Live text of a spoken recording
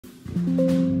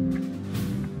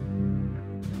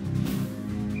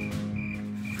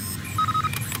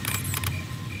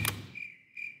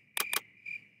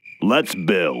Let's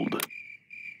build.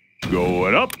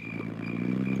 Going up.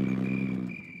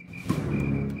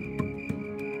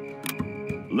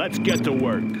 Let's get to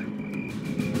work.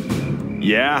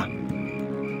 Yeah.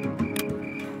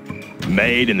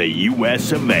 Made in the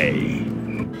US of A.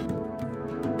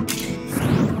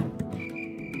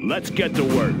 Let's get to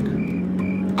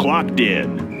work. Clocked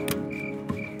in.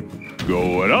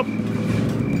 Going up.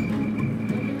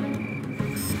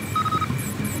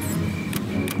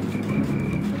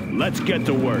 Let's get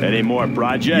to work. Any more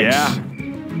projects? Yeah.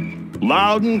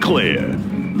 Loud and clear.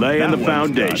 Laying the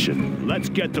foundation. Let's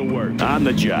get to work. On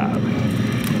the job.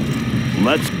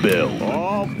 Let's build.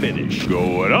 All finished.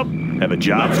 Going up. Have a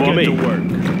job for me. Let's get to work.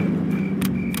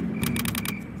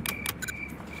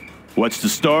 What's the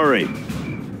story?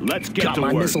 Let's get to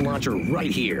work. Got my missile launcher right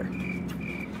here.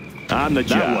 On the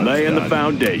job. Laying the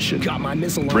foundation. Got my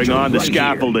missile launcher Bring on the right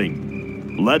scaffolding.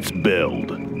 Here. Let's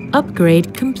build.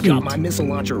 Upgrade complete. Got my missile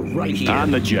launcher right here. On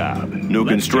the job. New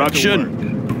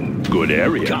construction. Good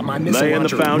area. Got my missile Laying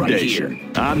the launcher foundation. right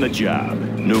here. On the job.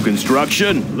 New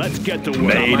construction. Let's get to work.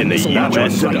 Made in the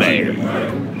US of A.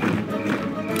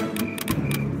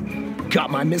 Got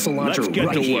my missile launcher Let's get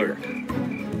right to here. work.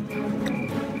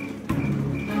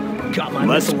 Got my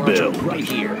Let's missile launcher build. right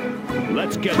here.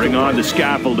 Let's get Bring on the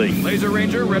scaffolding. Laser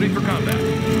Ranger ready for combat.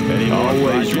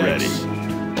 Always ready.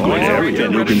 Good area.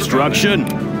 New construction.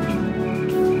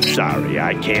 Sorry,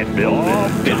 I can't build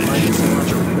it. Got my missile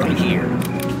launcher right here.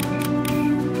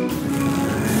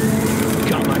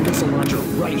 Got my missile launcher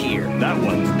right here. That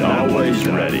one's done. Always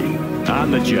ready.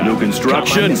 On the job. New Got my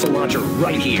construction. missile launcher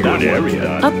right here. Good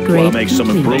area. Upgrade Want to make some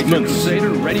complete. improvements? Crusader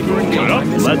ready for Get engagement. up.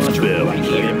 missile Let's launcher build. right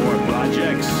here. Any more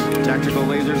projects? Tactical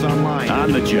lasers online.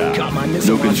 On the job. Got my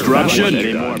missile New launcher construction. right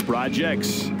Any here. more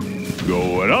projects?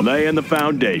 Going up. Laying the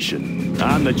foundation.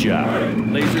 On the job.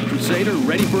 Laser Crusader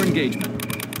ready for engagement.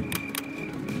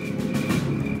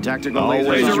 Tactical Always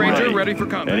lasers Laser Ranger online. ready for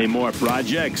combat. Any more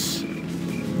projects?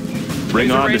 Bring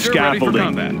Laser on the Ranger ready for scaffolding.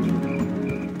 combat.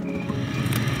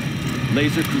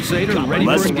 Laser Crusader Got my ready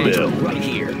Let's for missile launcher engagement. right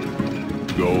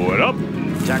here. Going up.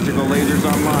 Tactical lasers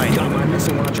online. Got my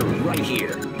missile launcher right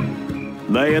here.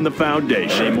 Laying the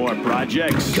foundation. Any more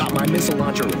projects? Got my missile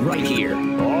launcher right here.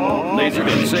 Laser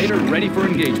Crusader ready for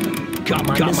engagement. Got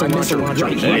my missile launcher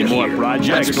right here. Any more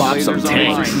projects? Let's pop some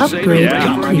tanks. Upgrade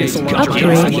Yeah. complete.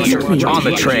 Upgrade complete. On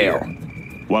the trail.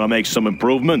 Want to make some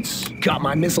improvements? Got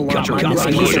my missile launcher my right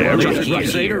missile here. launcher Right right here.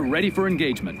 Crusader ready for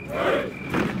engagement.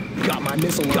 Got my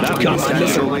missile launcher. Got Got my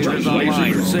missile my launcher lasers right Laser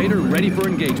here. Crusader ready for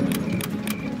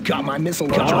engagement. Got my missile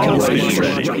launcher. Always Got my missile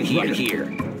ready. launcher right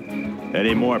here.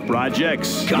 Any more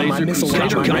projects? Got my Laser missile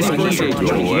Crusader launcher. ready Got for my missile engagement.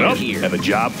 launcher Going right up. here. Have a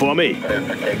job for me.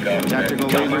 Tactical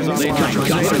Got my lasers missile online. launcher. Got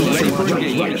my Ready missile for launcher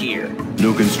engagement. right here.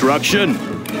 New construction.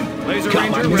 Laser Got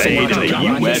my Ranger missile ready Made for in the launcher. Got my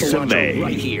combat. US missile of launcher A.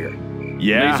 right here.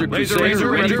 Yeah. Laser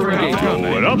Crusader ready for Going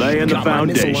engagement. up. Laying the Got my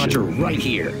missile launcher foundation. right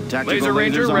here. Tactical Laser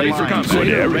Ranger lasers ready for online. Good combat.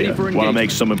 Ready area. for Want to engagement.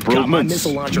 make some Got my improvements?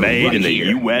 missile launcher Made right in the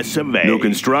here. US of A. New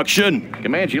construction.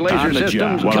 Comanche On laser the systems.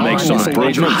 job. Want to Got make my some missile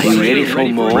launcher improvements? right Ready here. for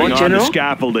more, Bring on the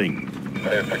scaffolding.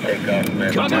 Got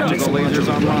my Tactical missile launcher lasers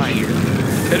right online. here.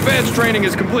 Advanced training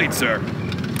is complete, sir.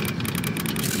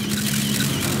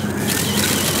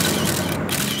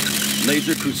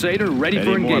 Laser Crusader ready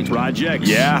for Any more engagement. projects?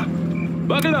 Yeah.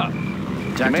 Bucket up.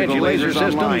 Tactical lasers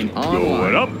online.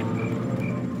 Going up.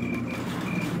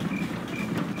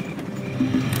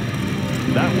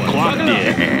 That one clocked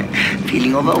in.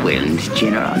 Feeling overwhelmed,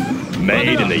 General.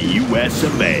 Made in the US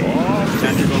of A.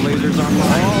 Tactical lasers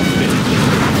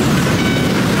online.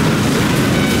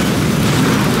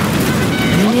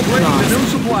 Unit lost. New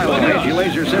supply line.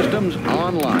 Laser systems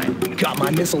online. Got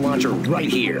my missile launcher right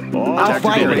here. I'll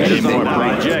fire Any anything. more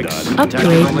projects?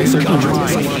 Upgrade Got my missile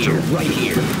complete. launcher right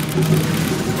here.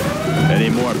 Any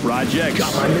more projects?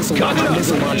 Got my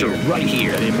missile launcher right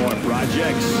here. Any more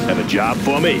projects? Have a job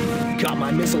for me. Got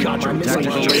my missile launcher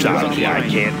right Sorry, here. I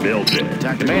can't build it.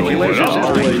 Tactical Comanche lasers laser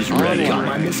Always systems ready. Got online.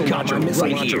 my missile launcher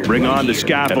right here. Bring on the Right here.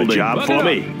 scaffolding. Have a job for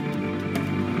me.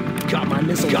 Got my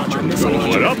missile launcher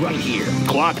What up? right here.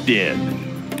 Clocked in.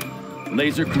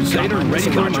 Laser Got Crusader my ready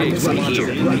missile for launcher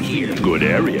engagement. right here. Good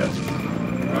area.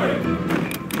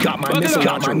 Got my missile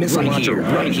launcher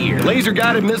right here. Laser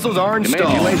guided missiles are Comanche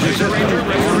installed. laser systems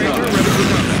online.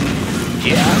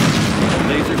 Yeah.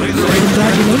 Laser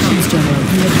Congratulations, General.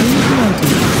 You have been promoted.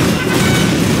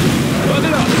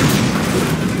 Bucket up.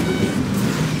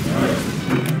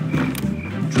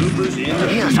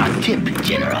 Here's our tip,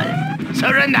 General.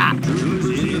 Surrender!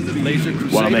 Laser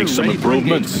Crusader Want to make some ready for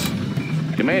improvements?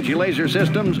 Comanche laser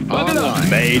systems online.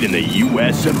 Made in the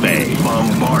U.S. of A.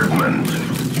 Bombardment.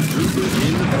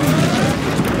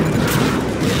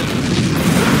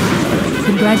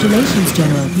 Congratulations,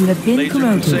 General. You have been Laser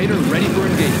promoted. Crusader ready for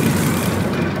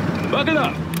engagement. Bucket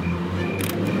up.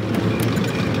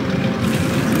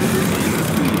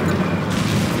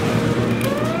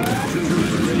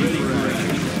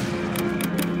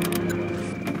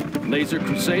 Laser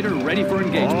Crusader ready for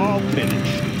engagement. All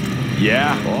finished.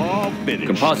 Yeah, all finished.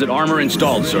 Composite armor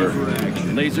installed, sir.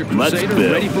 Laser Crusader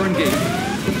build. ready for engagement.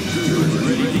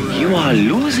 You are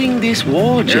losing this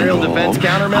war, General. defense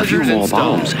countermeasures A few more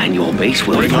installed. bombs and your base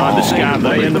will Bring on the fall. sky,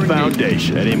 laying the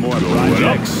foundation. Any more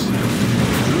projects?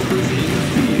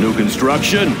 New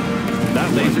construction? That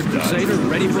Laser laser Crusader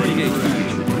ready for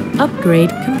engagement. Upgrade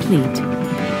complete.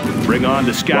 Bring on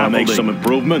the sky, make some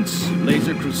improvements.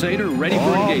 Laser Crusader ready for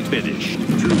All engagement. finished.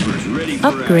 Troopers ready for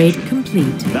Upgrade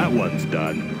complete. That one's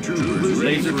done.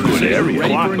 Laser Good Crusader area.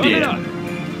 ready for Clocked in. engagement.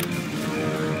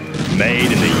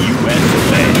 Made in the U.S.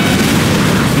 of A.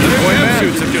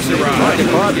 Suits have just arrived. Rocket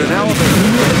pods and elevators.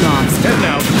 Unit lost. Heading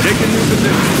out. Taking new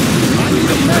position.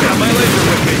 Got my laser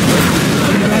with me.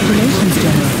 Congratulations,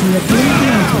 General. You have been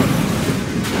promoted.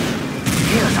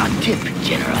 Here's a tip,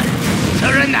 General.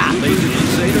 Surrender! Laser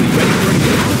Crusader ready for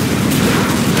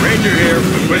engagement. Ranger here.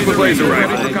 Quick with laser ready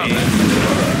rifle. for combat.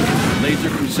 Laser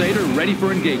Crusader ready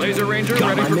for engagement. Laser Ranger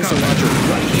ready for combat.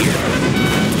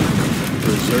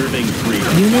 Preserving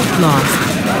freedom. Unit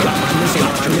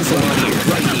lost.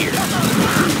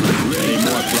 Any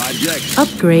more projects?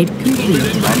 Upgrade complete.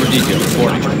 Armor detail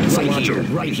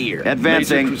reporting. Right here. Laser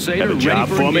Advancing. Crusader Have a ready job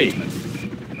for for me.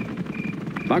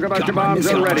 engagement. Bunker buster bombs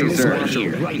are ready, sir.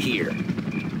 Right here.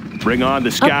 Bring on the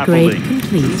Upgrade scaffolding.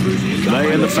 complete.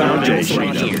 Laying the foundation.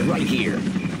 Right here.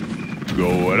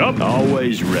 Going up.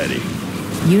 Always ready.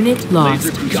 Unit lost.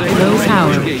 Laser Crusader Low ready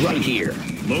power. for engagement. Right here.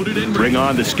 Loaded and Bring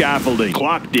on the scaffolding.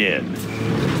 Clocked in.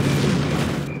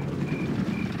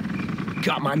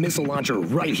 Got my missile launcher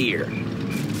right here.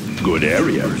 Good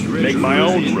area. Make my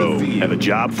own road. Have a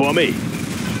job for me.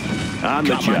 On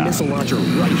the Got my job. missile launcher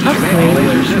right here. Upgrade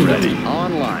Lasers complete. ready.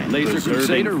 Online. Laser Preserving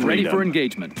Crusader ready freedom. for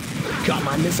engagement. Got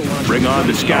my missile launcher. Bring on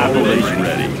the right here. scaffolding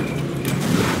ready.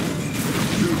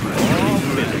 All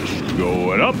finished.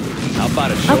 Going up. How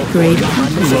about a show? Upgrade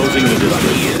complete. Closing the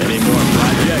distance. Any more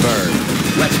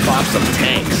projects? Let's pop some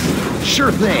tanks.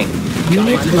 Sure thing.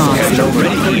 Unit lost.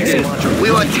 Right here. We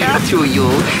will tattoo you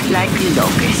like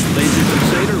locusts. Laser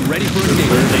Crusader ready for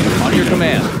engagement. On your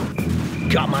command.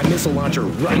 Got my missile launcher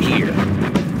right here.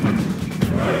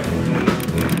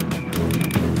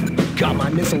 Got my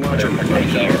missile launcher right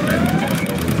here.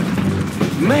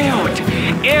 Melt!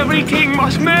 Everything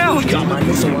must melt! Got my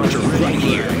missile launcher right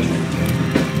here.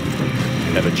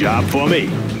 Have a job for me.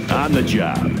 On the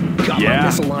job. Got my Yeah.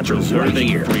 missile launcher right Preserving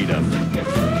here. freedom.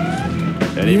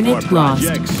 Any Unit more lost.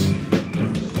 projects?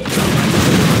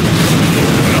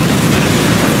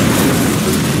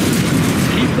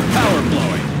 Keep the power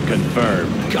flowing.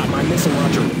 Confirmed. Got my missile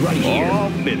launcher right here. All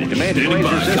finished. Command Standing laser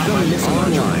by. Got my missile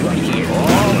launcher right here.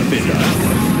 All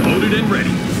finished. Loaded and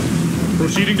ready.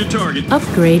 Proceeding to target.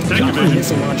 Upgrade Got my complete.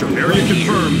 missile launcher Area right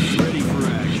here. confirmed.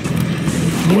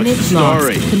 Unit What's the lost.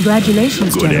 story?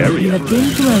 Congratulations, Good General. area. You have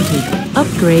been promoted.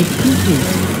 Upgrade complete.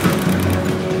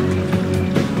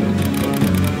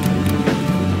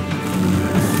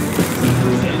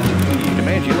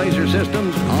 Comanche laser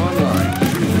systems online.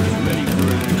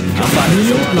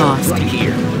 Unit lost. Right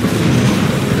here.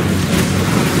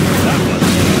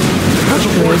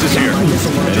 Upgrade here.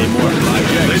 complete. Any more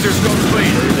projects? Laser scope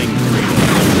clean. Preserving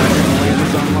freedom.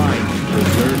 Lasers online.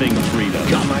 Preserving freedom.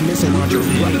 Got my missile launcher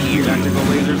right here. Tactical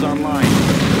lasers online.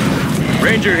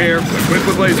 Ranger here. Equipped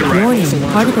with laser rifle. Warning,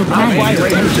 particle panic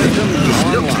detected. This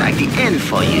looks like the end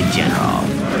for you, General.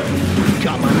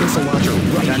 Got my missile launcher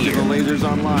right Tactical here. lasers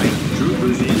online.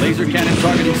 Laser cannon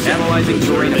targeting. Analyzing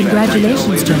terrain.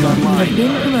 Congratulations, General. You have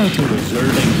been promoted.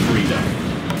 Preserving freedom.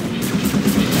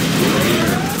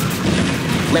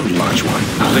 Let me launch one.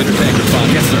 Laser tank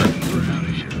respond. Yes, sir.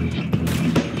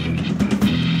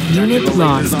 Unit Lasers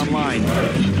lost. online.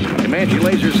 Comanche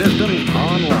laser systems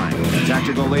online.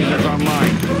 Tactical lasers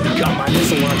online. Got my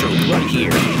missile launcher right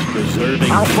here. Preserving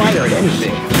I'll fire at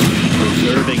anything.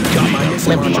 Preserving Got my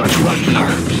missile launcher right here.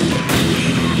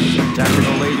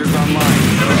 Tactical lasers online.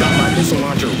 Got my missile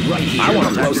launcher right here. I want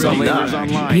to blow Tactical something lasers up.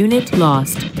 online. Unit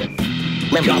lost.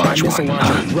 Let me launch missile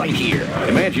launcher right here.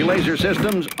 Comanche laser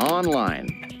systems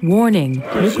online. Warning,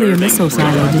 nuclear missile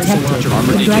silo detected.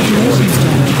 Armor Congratulations,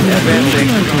 General. You have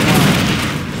been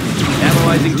promoted.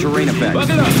 Analyzing terrain effects.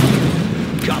 Bucket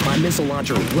up. Got my missile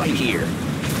launcher right here.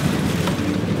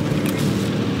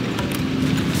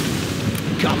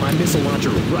 Got my missile launcher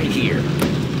right here.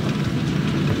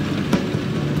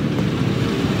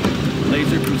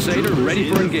 Laser Crusader ready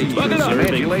for engagement. Buck it up.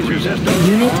 Anti-laser system.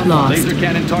 Unit lost. Laser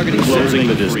cannon targeting Closing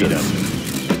the freedom. distance.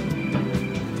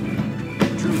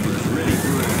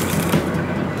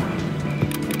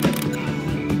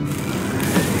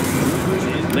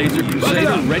 Laser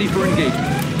Crusader ready for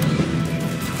engagement.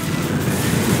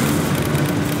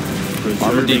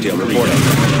 Armor detail reporting.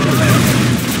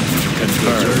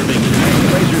 Confirmed.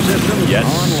 Laser system Yes,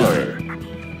 online. sir.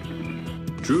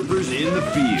 Troopers in the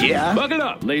field. Yeah? Buck it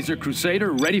up. Laser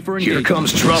Crusader ready for Here engagement.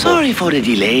 comes trouble. Sorry for the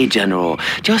delay, General.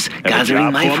 Just a gathering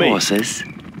job my for me. forces.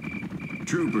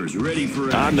 Troopers ready for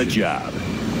action. On the job.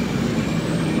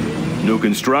 New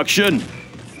construction.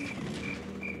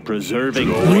 Preserving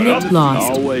Unit freedom. lost.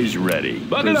 Always ready.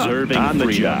 Buck it up. Preserving On the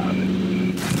freedom. job.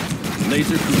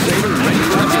 Laser Crusader ready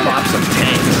for Let's engagement. pop some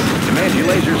tanks. Command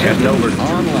laser system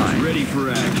online. Ready for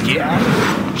action. Yeah?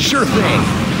 Sure thing.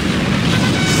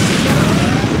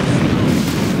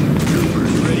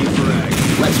 Troopers ready for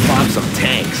action. Let's pop some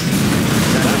tanks.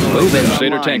 Moving.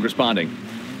 Crusader tank responding.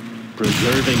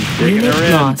 Preserving digging Unit her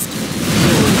in. lost. To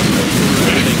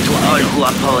all who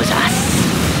oppose us.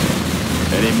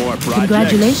 Any more projects?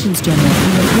 Congratulations, General. You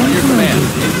have been Your command.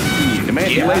 promoted.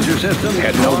 Command laser system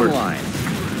Heading over. online.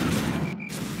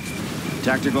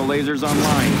 Tactical lasers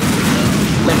online.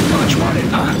 Let me launch one.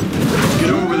 Get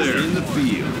over there. In the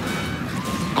field.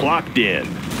 Clocked in.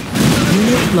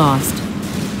 Unit lost.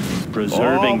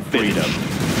 Preserving freedom.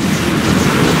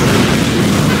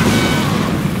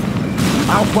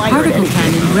 I'll fire at Particle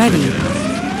anything. cannon ready.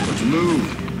 Let's move.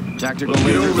 Tactical Get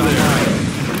lasers over there. online.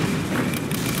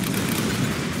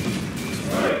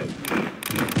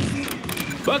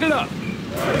 Buck it up.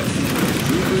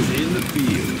 Troopers in the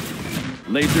field.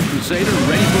 Laser Crusader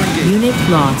ready for engagement. Unit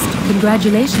lost.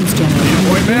 Congratulations, General.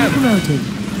 You have been promoted.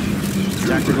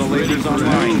 Tactical lasers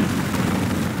online.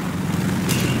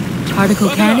 Particle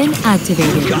cannon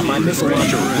activated. Got my missile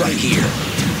launcher right here.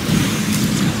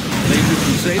 Laser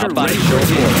Crusader ready for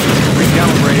engagement.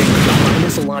 Recalibrating. Got my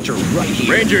missile launcher right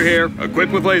here. Ranger here,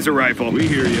 equipped with laser rifle. We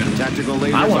hear you. Tactical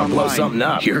lasers I want online. to blow something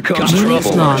up. Here comes Unit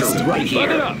trouble. lost. Launcher right Buck it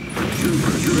here. up.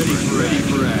 Troopers ready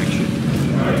for action.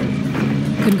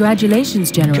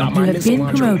 Congratulations, General. Got You my have missile been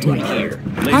launcher promoted. right here.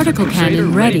 Laser Particle Crusader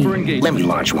cannon ready ready. for engagement. Let me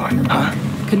launch one. Huh?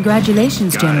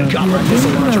 Congratulations, General. Got You my have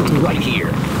missile been launcher promoted. right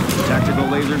here. Tactical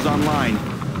lasers online.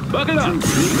 Buck it up. Got my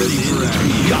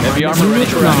Heavy armor missile ready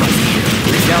Unit for action. lost.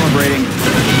 Recalibrating.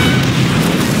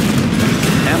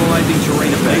 Analyzing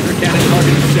terrain effects. Laser cannon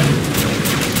targeting set.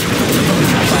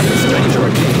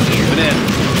 Moving in.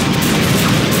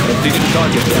 Proceeding to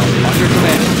target. On your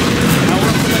command. Power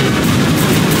up the laser.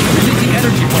 Releasing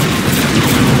energy pump.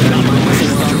 Got my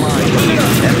missile online.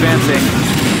 Advancing.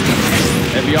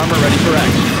 Heavy armor ready for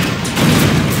action.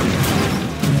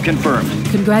 Confirmed.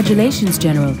 Congratulations,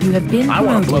 General. You have been I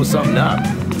want to blow promoted. something up.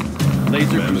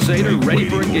 Laser Crusader ready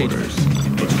for engagement.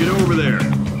 Let's get over there.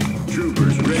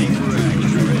 Troopers ready for action.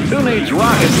 Who needs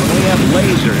rockets when we have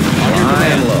lasers? On your High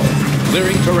and command. low.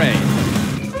 Clearing terrain.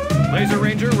 Laser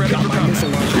Ranger ready Got for my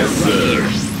missile combat. launcher right here.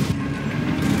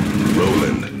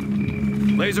 Rolling.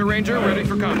 Laser Ranger ready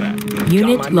for combat. Got my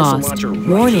Unit missile lost. launcher right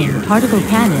Warning. here. Particle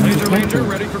cannon Laser Ranger detected.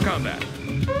 ready for combat.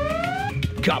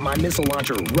 Got my missile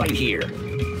launcher right here.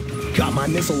 Got my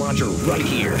missile launcher right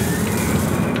here.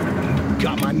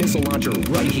 Got my missile launcher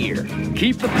right here.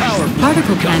 Keep the power.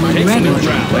 Particle cannon Take some ready. more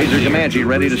ground. Laser Comanche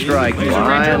ready to strike. Laser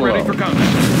High Ranger and ready low. for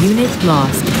combat. Unit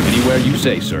lost. Anywhere you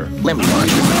say, sir. Let me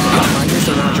launch one. Got my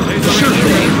missile launcher right Laser here.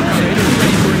 Ranger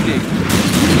ready for engagement.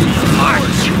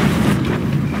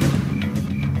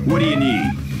 What do you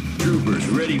need? Troopers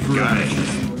ready for action.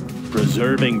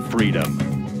 Preserving freedom.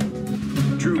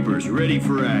 Troopers ready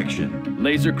for action.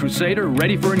 Laser Crusader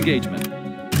ready for engagement.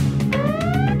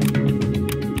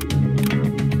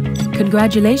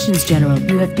 Congratulations, General.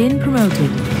 You have been promoted.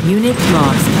 Unit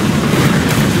lost.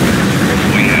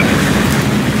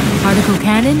 Particle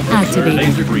cannon activated.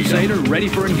 Laser Crusader ready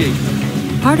for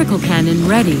engagement. Particle cannon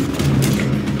ready.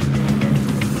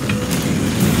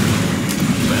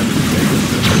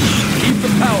 Keep the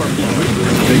power flowing.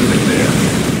 Taking it there.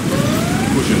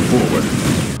 Pushing forward.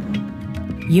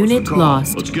 Unit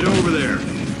lost. Let's get over there.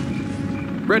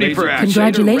 Ready for action.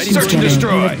 Congratulations, Search and General. You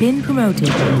destroy. have been promoted.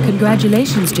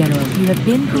 Congratulations, General. You have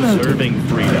been promoted. Preserving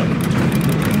freedom.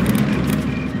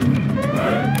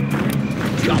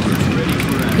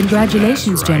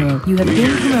 Congratulations, General. You have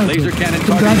been promoted. Laser cannon target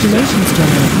Congratulations,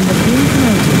 General. You have been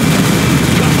promoted.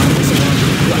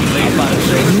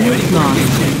 Unit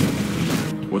lost.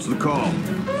 What's the call?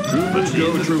 Let's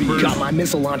go, troopers. Got my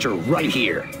missile launcher right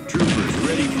here. Troopers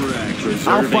ready for action.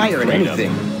 I'll Preserving fire at freedom.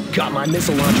 anything. Got my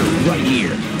missile launcher right here.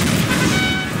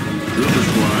 Trooper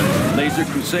squad. Laser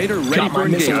Crusader ready Got for my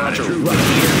missile engagement. launcher right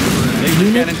here. Laser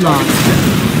Unit cannon target lost. set.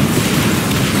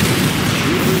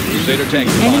 Crusader tank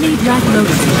Enemy spotted. drag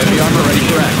loader Heavy armor ready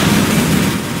for action.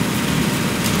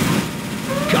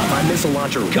 Got my missile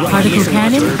launcher right here. Particle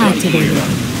cannon activated.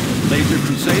 Laser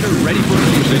Crusader ready for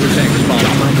engagement. Crusader tank Got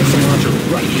spotted. my missile launcher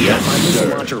right here. Yes, Got my missile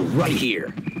sir. launcher right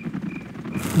here.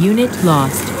 Unit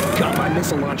lost. Got my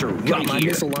missile launcher right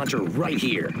here. Missile launcher right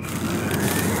here.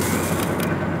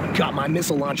 Got my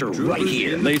missile launcher right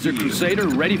here. Laser Crusader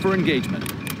ready for engagement.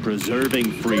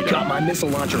 Preserving freedom. Got my missile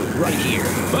launcher right here.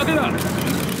 Buck it up.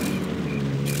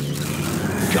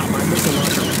 Got my missile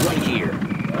launcher right here.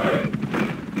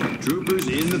 Troopers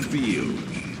in the field.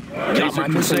 Got Laser my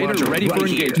missile Crusader launcher ready for right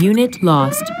here. engagement. Unit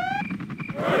lost.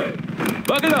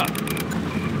 Buck it up.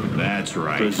 That's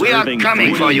right. We are Preserving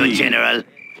coming for you, freedom. General.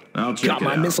 I'll check Got it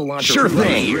my out. missile launcher Sure right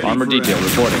thing. here. Armor detail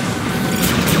reporting.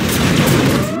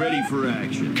 Ready for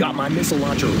action. Got my missile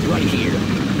launcher right here.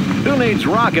 Who needs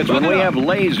rockets when we have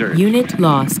lasers? Unit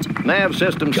lost. Nav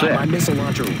system Got my set. missile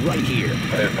launcher right here.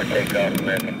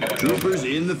 Troopers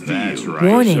in the field. That's right.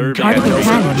 Warning, Preserving particle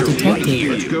missile cannon launcher right detected.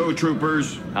 here. Let's go,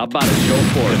 troopers. How about a show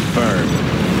force? Confirmed.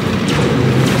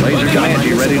 Laser Got my Comanche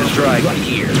missile ready to launcher strike. right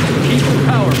here. Keep the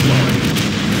power flowing.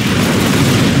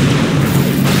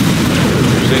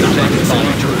 Crusader Got my tank missile spotted.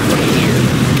 launcher right here.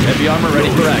 Heavy armor ready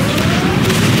for action.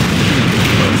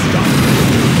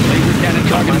 Laser cannon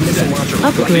Got my target missile set. launcher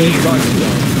Upgrade. right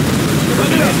here.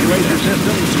 Laser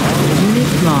systems on.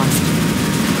 Unit lost.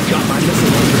 Got my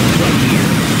missile launcher right here.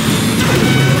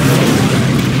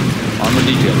 Armor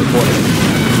detail reporting.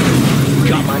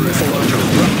 Got my missile launcher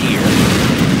right here.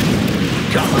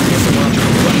 Got my missile launcher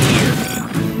right here.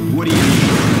 What do you need?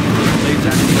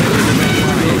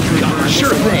 Got my Sure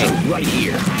missile thing. launcher right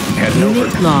here. Heading over.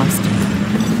 Unit lost.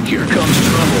 Here comes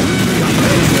trouble. Got my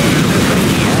missile launcher right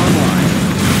here. Online.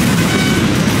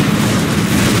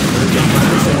 Got my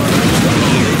missile launcher right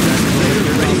here.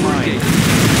 Ready for engagement.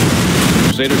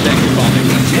 Crusader tank spotted.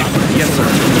 Yes, sir.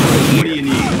 What do you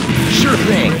need? Sure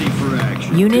thing. Ready for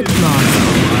action. Unit lost.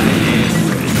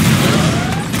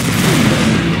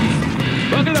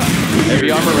 Buck it up. Heavy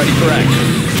armor ready for action.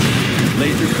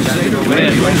 Laser Crusader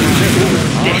ready.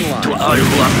 Death to all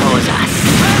who oppose us.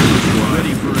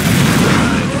 Ready for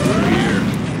action. We're here.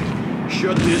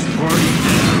 Shut this party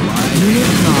down. Unit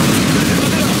lost.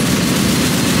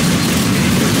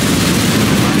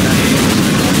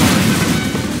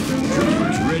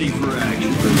 Troopers ready for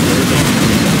action.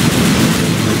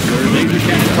 Laser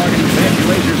cannon target set.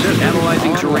 Laser system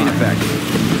analyzing terrain effect.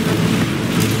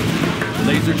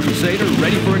 Laser Crusader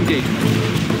ready for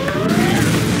engagement.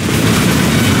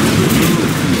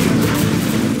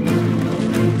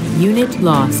 Unit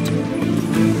lost.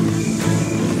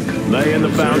 Laying the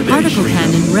foundation. Particle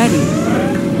cannon ready.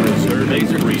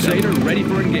 Laser Crusader ready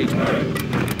for engagement.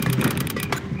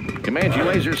 Comanche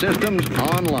laser systems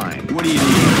online. What do you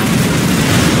need?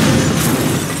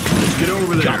 Let's get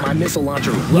over there. Got my missile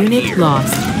launcher right Unit here.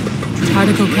 lost.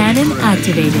 Particle cannon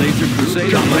activated. Laser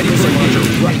Crusader Got my ready for missile launcher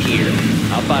engagement. right here.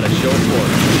 How about a show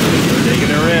force? Taking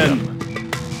her in.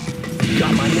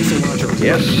 Got my missile launcher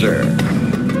Yes, right sir.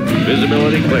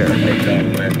 Visibility clear. Comanche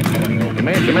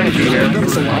here. systems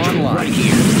Missile launcher online. right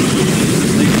here.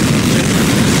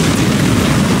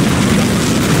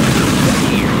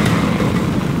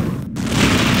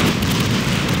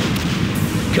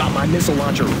 Got my missile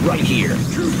launcher right here.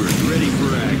 Troopers ready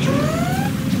for action.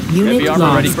 Unit Heavy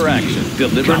armor ready lost. for action.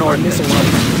 Deliver Got my ordnance. missile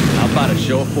launcher. How about a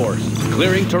show of force?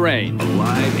 Clearing terrain.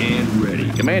 Alive and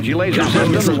ready. Comanche laser Got my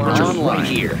systems missile launcher online. right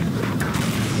here.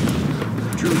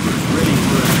 Troopers ready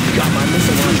for action. Got my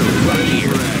missile launcher right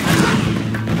here.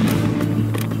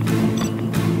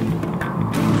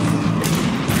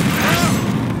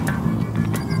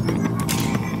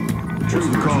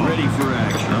 Troopers ready for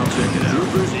action. I'll check it out.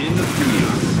 Troopers in the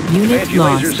field. Unit Comanche laser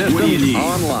lost. What do you systems need?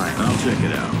 online. I'll check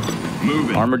it out.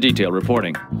 Moving. Armor detail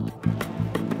reporting.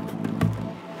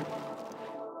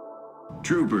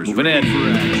 Troopers Moving ready in. for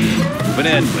action. Moving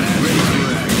in. Ready for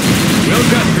action. We'll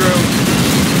cut through.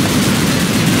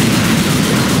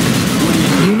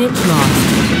 Unit lost.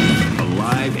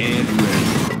 Alive and ready.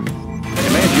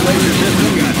 Comanche laser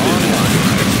systems online.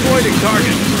 Exploiting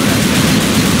target.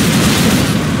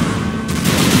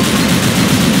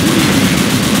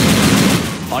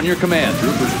 On your command.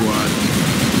 Trooper squad.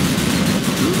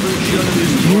 Troopers shut this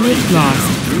Unit party lost.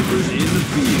 down. Troopers in the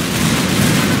field.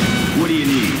 What do you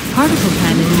need? Particle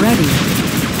cannon ready.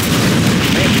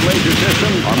 Comanche laser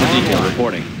systems Armor detail online.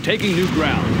 reporting. Taking new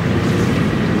ground.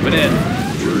 Moving in.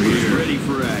 Troopers ready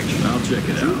for action. I'll check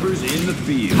it out. Troopers in the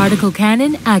field. Particle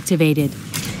cannon activated.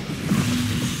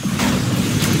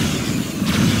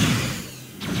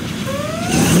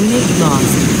 Unit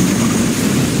lost.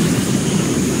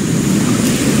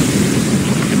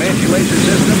 Comanche laser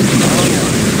systems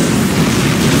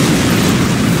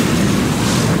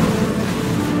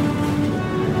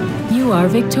online. You are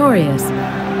victorious.